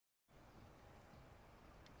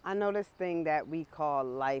I know this thing that we call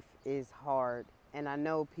life is hard. And I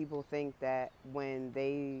know people think that when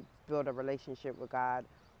they build a relationship with God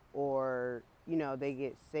or, they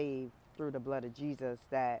get saved through the blood of Jesus,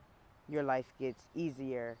 that your life gets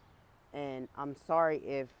easier. And I'm sorry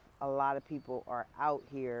if a lot of people are out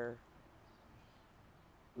here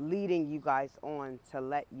leading you guys on to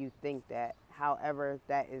let you think that. However,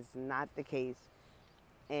 that is not the case.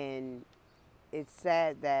 And it's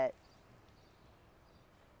sad that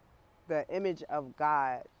the image of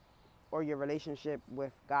God or your relationship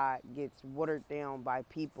with God gets watered down by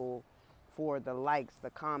people for the likes, the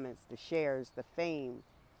comments, the shares, the fame,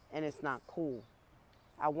 and it's not cool.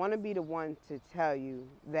 I want to be the one to tell you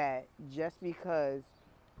that just because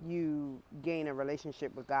you gain a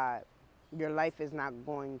relationship with God, your life is not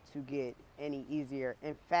going to get any easier.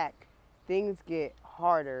 In fact, things get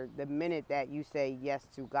harder the minute that you say yes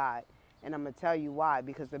to God. And I'm going to tell you why.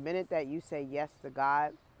 Because the minute that you say yes to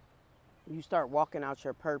God, you start walking out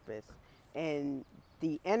your purpose. And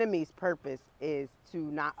the enemy's purpose is to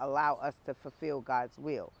not allow us to fulfill God's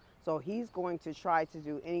will. So he's going to try to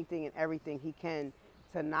do anything and everything he can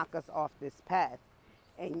to knock us off this path.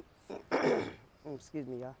 And excuse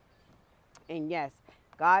me, y'all. And yes,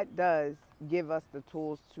 God does give us the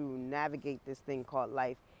tools to navigate this thing called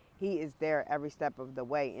life. He is there every step of the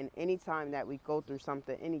way. And anytime that we go through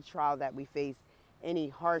something, any trial that we face, any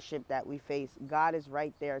hardship that we face, God is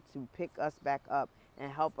right there to pick us back up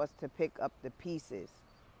and help us to pick up the pieces.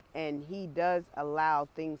 And he does allow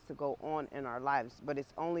things to go on in our lives, but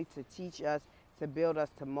it's only to teach us, to build us,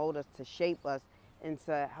 to mold us, to shape us, and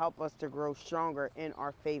to help us to grow stronger in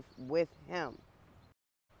our faith with him.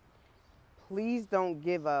 Please don't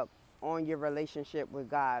give up on your relationship with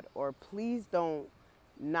God, or please don't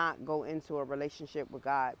not go into a relationship with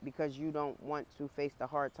God because you don't want to face the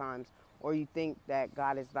hard times, or you think that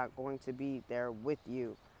God is not going to be there with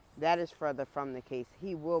you. That is further from the case.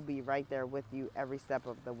 He will be right there with you every step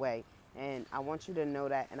of the way. And I want you to know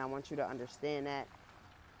that, and I want you to understand that,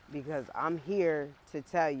 because I'm here to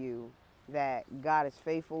tell you that God is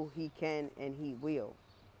faithful, he can, and he will.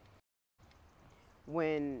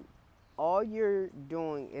 When all you're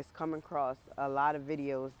doing is come across a lot of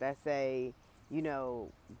videos that say, you know,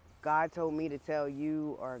 God told me to tell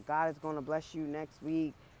you, or God is going to bless you next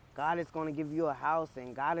week, God is going to give you a house,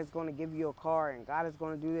 and God is going to give you a car, and God is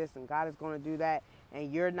going to do this, and God is going to do that,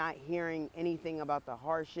 and you're not hearing anything about the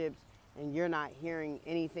hardships, and you're not hearing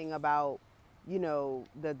anything about,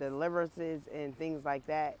 the deliverances and things like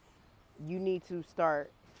that, you need to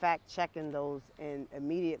start fact checking those and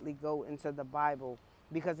immediately go into the Bible,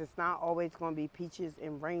 because it's not always going to be peaches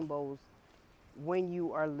and rainbows when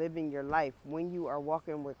you are living your life, when you are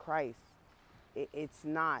walking with Christ. It's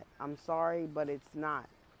not. I'm sorry, but it's not.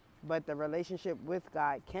 But the relationship with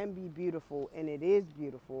God can be beautiful, and it is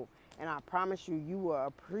beautiful. And I promise you, you will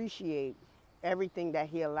appreciate everything that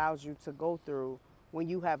he allows you to go through when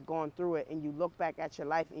you have gone through it, and you look back at your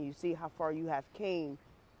life and you see how far you have came.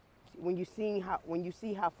 When you see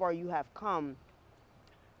how far you have come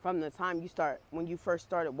from the time when you first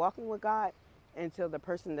started walking with God until the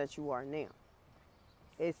person that you are now.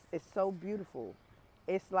 It's so beautiful.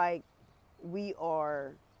 It's like we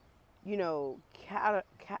are, you know,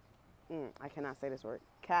 I cannot say this word,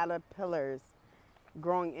 caterpillars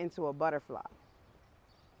growing into a butterfly.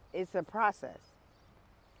 It's a process.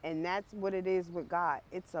 And that's what it is with God.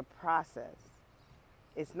 It's a process.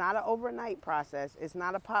 It's not an overnight process. It's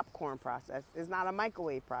not a popcorn process. It's not a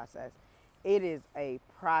microwave process. It is a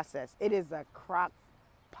process. It is a crock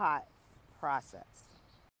pot process.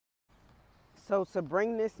 So to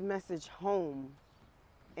bring this message home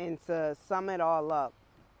and to sum it all up,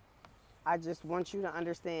 I just want you to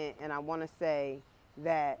understand, and I want to say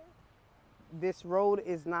that this road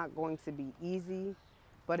is not going to be easy,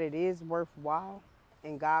 but it is worthwhile,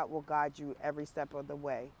 and God will guide you every step of the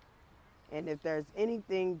way. And if there's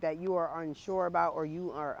anything that you are unsure about or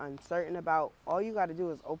you are uncertain about, all you got to do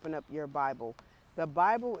is open up your Bible. The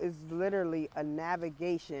Bible is literally a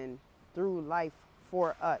navigation through life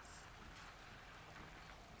for us.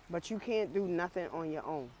 But you can't do nothing on your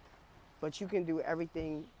own. But you can do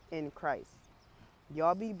everything in Christ.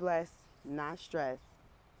 Y'all be blessed, not stressed,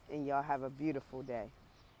 and y'all have a beautiful day.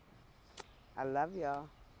 I love y'all.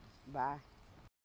 Bye.